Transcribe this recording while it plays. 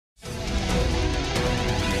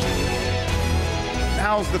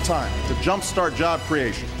Now's the time to jumpstart job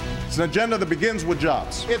creation. It's an agenda that begins with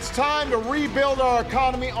jobs. It's time to rebuild our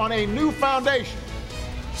economy on a new foundation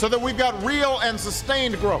so that we've got real and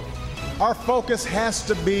sustained growth. Our focus has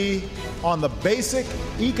to be on the basic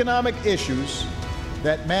economic issues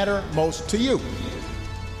that matter most to you.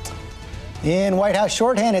 In White House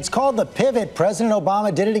shorthand, it's called the pivot. President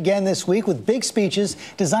Obama did it again this week with big speeches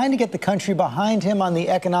designed to get the country behind him on the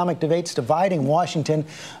economic debates dividing Washington.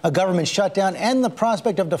 A government shutdown and the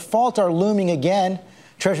prospect of default are looming again.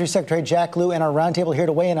 Treasury Secretary Jack Lew and our roundtable here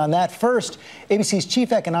to weigh in on that. First, ABC's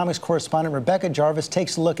chief economics correspondent Rebecca Jarvis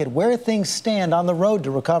takes a look at where things stand on the road to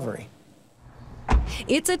recovery.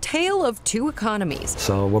 It's a tale of two economies.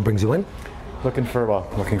 So what brings you in? Looking for a car.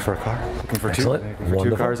 Looking for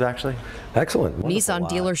two cars, actually. Excellent. Nissan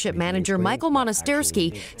dealership manager Michael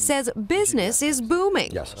Monastersky says business is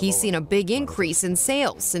booming. Yes. He's seen a big increase in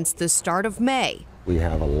sales since the start of May. We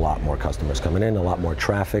have a lot more customers coming in, a lot more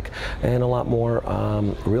traffic, and a lot more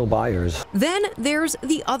real buyers. Then there's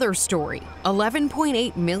the other story.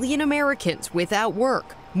 11.8 million Americans without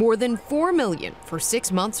work. More than 4 million for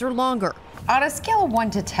 6 months or longer. On a scale of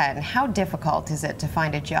 1 to 10, how difficult is it to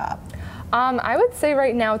find a job? I would say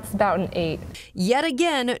right now it's about an 8. Yet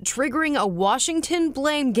again, triggering a Washington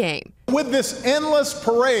blame game. With this endless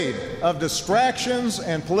parade of distractions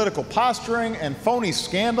and political posturing and phony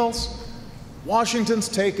scandals, Washington's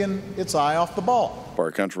taken its eye off the ball.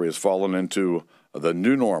 Our country has fallen into the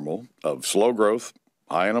new normal of slow growth,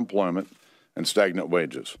 high unemployment, and stagnant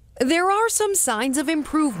wages. There are some signs of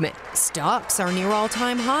improvement. Stocks are near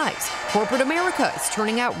all-time highs. Corporate America is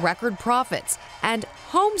turning out record profits, and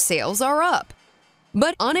home sales are up.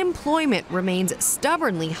 But unemployment remains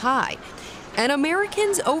stubbornly high, and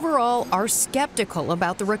Americans overall are skeptical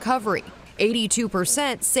about the recovery.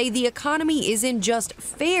 82% say the economy is in just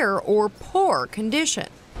fair or poor condition.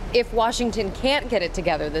 If Washington can't get it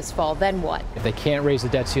together this fall, then what? If they can't raise the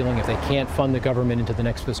debt ceiling, if they can't fund the government into the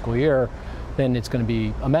next fiscal year, then it's going to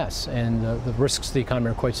be a mess. And the risks to the economy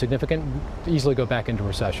are quite significant, easily go back into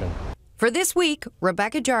recession. For this week,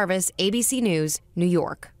 Rebecca Jarvis, ABC News, New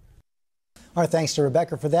York. Our thanks to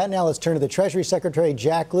Rebecca for that. Now let's turn to the Treasury Secretary,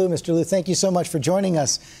 Jack Lew. Mr. Lew, thank you so much for joining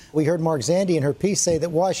us. We heard Mark Zandi in her piece say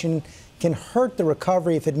that Washington can hurt the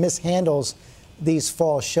recovery if it mishandles these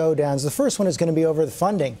fall showdowns. The first one is going to be over the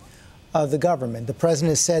funding of the government. The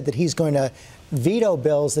president has said that he's going to veto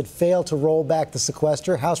bills that fail to roll back the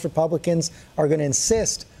sequester. House Republicans are going to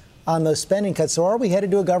insist on those spending cuts. So are we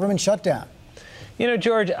headed to a government shutdown? You know,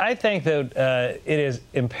 George, I think that it is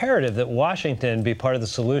imperative that Washington be part of the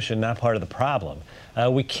solution, not part of the problem.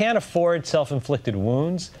 We can't afford self-inflicted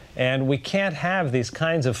wounds, and we can't have these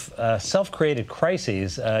kinds of self-created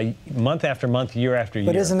crises month after month, year after year.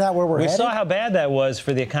 But isn't that where we're headed? We saw how bad that was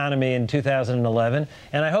for the economy in 2011,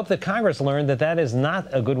 and I hope that Congress learned that that is not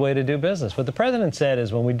a good way to do business. What the president said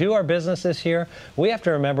is when we do our business this year, we have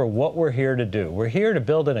to remember what we're here to do. We're here to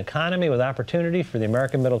build an economy with opportunity for the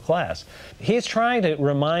American middle class. He's trying to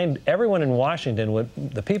remind everyone in Washington what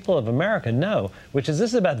the people of America know, which is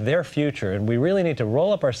this is about their future, and we really need to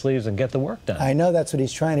roll up our sleeves and get the work done. I know that's what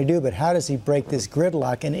he's trying to do, but how does he break this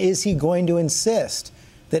gridlock? And is he going to insist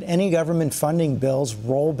that any government funding bills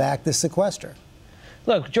roll back the sequester?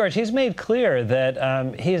 Look, George, he's made clear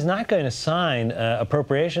that he is not going to sign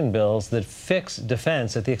appropriation bills that fix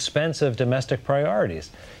defense at the expense of domestic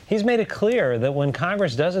priorities. He's made it clear that when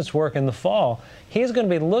Congress does its work in the fall, he's going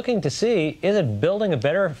to be looking to see, is it building a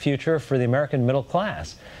better future for the American middle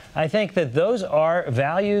class? I think that those are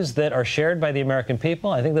values that are shared by the American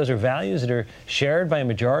people. I think those are values that are shared by a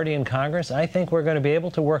majority in Congress. I think we're going to be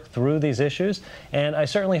able to work through these issues, and I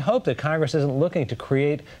certainly hope that Congress isn't looking to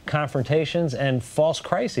create confrontations and false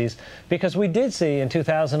crises, because we did see in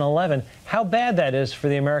 2011 how bad that is for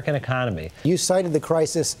the American economy. You cited the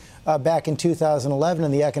crisis back in 2011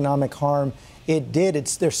 and the economic harm it did.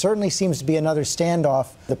 There certainly seems to be another standoff.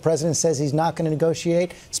 The president says he's not going to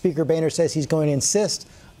negotiate. Speaker Boehner says he's going to insist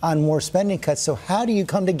on more spending cuts. So how do you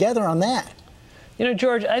come together on that? You know,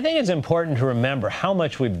 George, I think it's important to remember how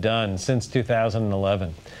much we've done since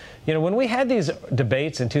 2011. You know, when we had these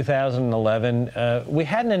debates in 2011, we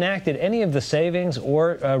hadn't enacted any of the savings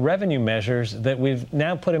or revenue measures that we've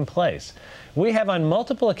now put in place. We have on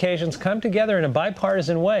multiple occasions come together in a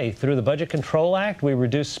bipartisan way. Through the Budget Control Act, we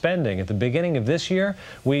reduced spending. At the beginning of this year,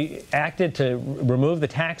 we acted to remove the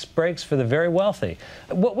tax breaks for the very wealthy.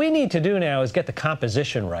 What we need to do now is get the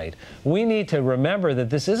composition right. We need to remember that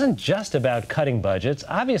this isn't just about cutting budgets.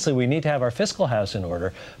 Obviously, we need to have our fiscal house in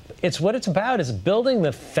order. What it's about is building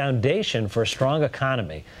the foundation for a strong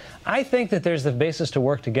economy. I think that there's the basis to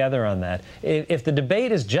work together on that. If the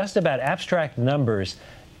debate is just about abstract numbers,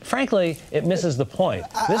 frankly, it misses the point.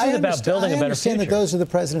 This is about building a better future. I understand that those are the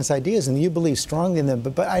president's ideas, and you believe strongly in them,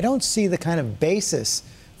 but I don't see the kind of basis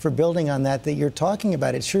for building on that you're talking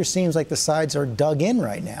about. It sure seems like the sides are dug in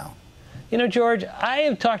right now. You know, George, I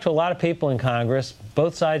have talked to a lot of people in Congress,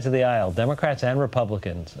 both sides of the aisle, Democrats and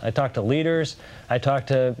Republicans. I talked to leaders. I talked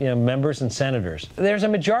to members and senators. There's a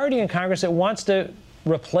majority in Congress that wants to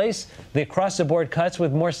replace the across-the-board cuts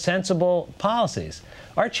with more sensible policies.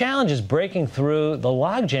 Our challenge is breaking through the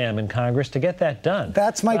logjam in Congress to get that done.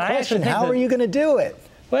 That's my question. How are you going to do it?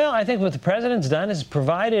 Well, I think what the president's done is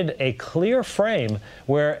provided a clear frame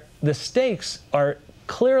where the stakes are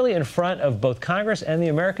clearly in front of both Congress and the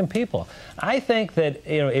American people. I think that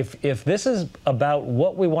if this is about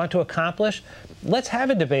what we want to accomplish, let's have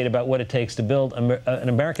a debate about what it takes to build an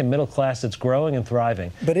American middle class that's growing and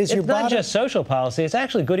thriving. But it's not just social policy; it's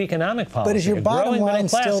actually good economic policy. But is your bottom line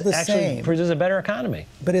still the same? Actually produces a better economy.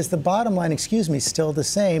 But is the bottom line, still the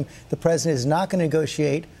same? The president is not going to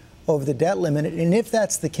negotiate over the debt limit, and if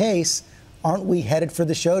that's the case, aren't we headed for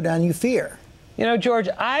the showdown you fear? You know, George,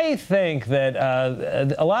 I think that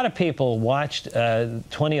a lot of people watched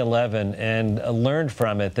 2011 and learned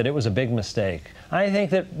from it that it was a big mistake. I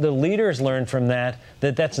think that the leaders learned from that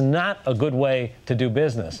that's not a good way to do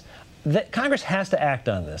business. Congress has to act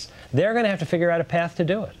on this. They're going to have to figure out a path to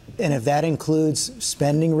do it. And if that includes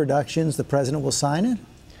spending reductions, the president will sign it?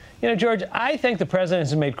 You know, George, I think the president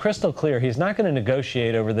has made crystal clear he's not going to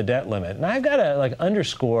negotiate over the debt limit. And I've got to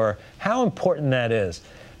underscore how important that is.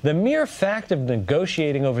 The mere fact of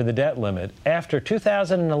negotiating over the debt limit after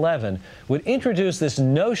 2011 would introduce this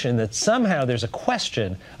notion that somehow there's a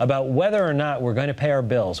question about whether or not we're going to pay our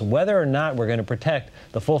bills, whether or not we're going to protect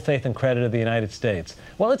the full faith and credit of the United States.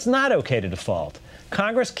 Well, it's not okay to default.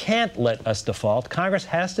 Congress can't let us default. Congress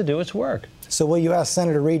has to do its work. So will you ask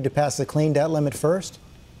Senator Reid to pass the clean debt limit first?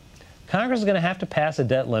 Congress is going to have to pass a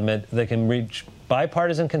debt limit that can reach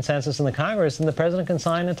bipartisan consensus in the Congress, and the president can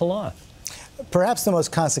sign into law. Perhaps the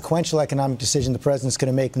most consequential economic decision the president's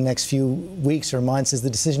going to make in the next few weeks or months is the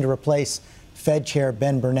decision to replace Fed Chair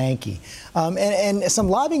Ben Bernanke. And some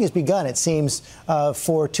lobbying has begun, it seems,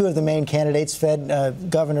 for two of the main candidates,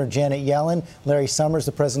 Fed Governor Janet Yellen, Larry Summers,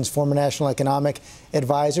 the president's former national economic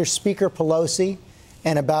advisor, Speaker Pelosi,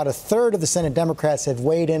 and about a third of the Senate Democrats have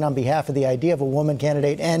weighed in on behalf of the idea of a woman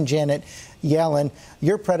candidate and Janet Yellen.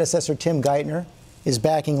 Your predecessor, Tim Geithner, is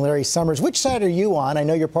backing Larry Summers. Which side are you on? I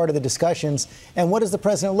know you're part of the discussions. And what is the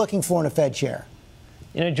president looking for in a Fed chair?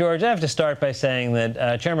 You know, George, I have to start by saying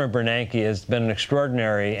that Chairman Bernanke has been an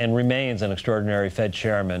extraordinary and remains an extraordinary Fed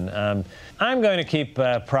chairman. I'm going to keep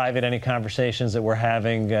private any conversations that we're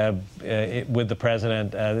having with the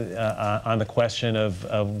president on the question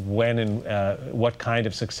of when and what kind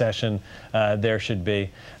of succession there should be.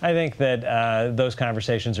 I think that those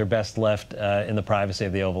conversations are best left in the privacy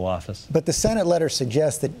of the Oval Office. But the Senate letter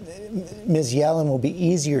suggests that Ms. Yellen will be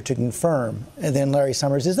easier to confirm than Larry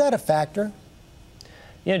Summers. Is that a factor?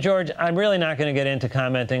 You know, George, I'm really not going to get into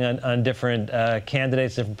commenting on different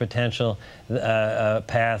candidates, different potential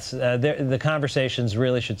paths. The conversations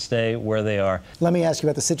really should stay where they are. Let me ask you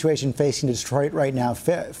about the situation facing Detroit right now,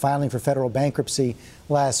 filing for federal bankruptcy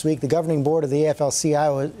last week. The governing board of the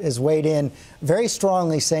AFL-CIO has weighed in very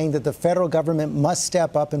strongly, saying that the federal government must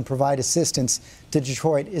step up and provide assistance to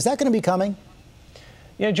Detroit. Is that going to be coming?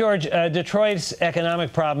 Yeah, George, Detroit's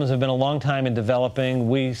economic problems have been a long time in developing.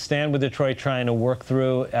 We stand with Detroit trying to work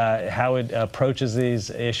through how it approaches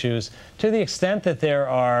these issues. To the extent that there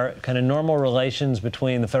are kind of normal relations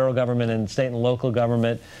between the federal government and state and local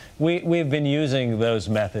government, we've been using those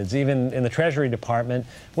methods. Even in the Treasury Department,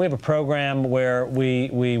 we have a program where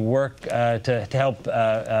we work to help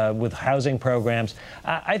with housing programs.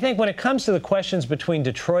 I think when it comes to the questions between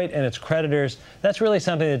Detroit and its creditors, that's really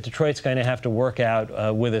something that Detroit's going to have to work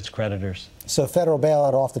out with its creditors. So federal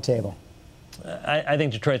bailout off the table? I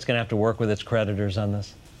think Detroit's going to have to work with its creditors on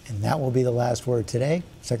this. And that will be the last word today.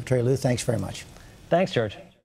 Secretary Lew, thanks very much. Thanks, George.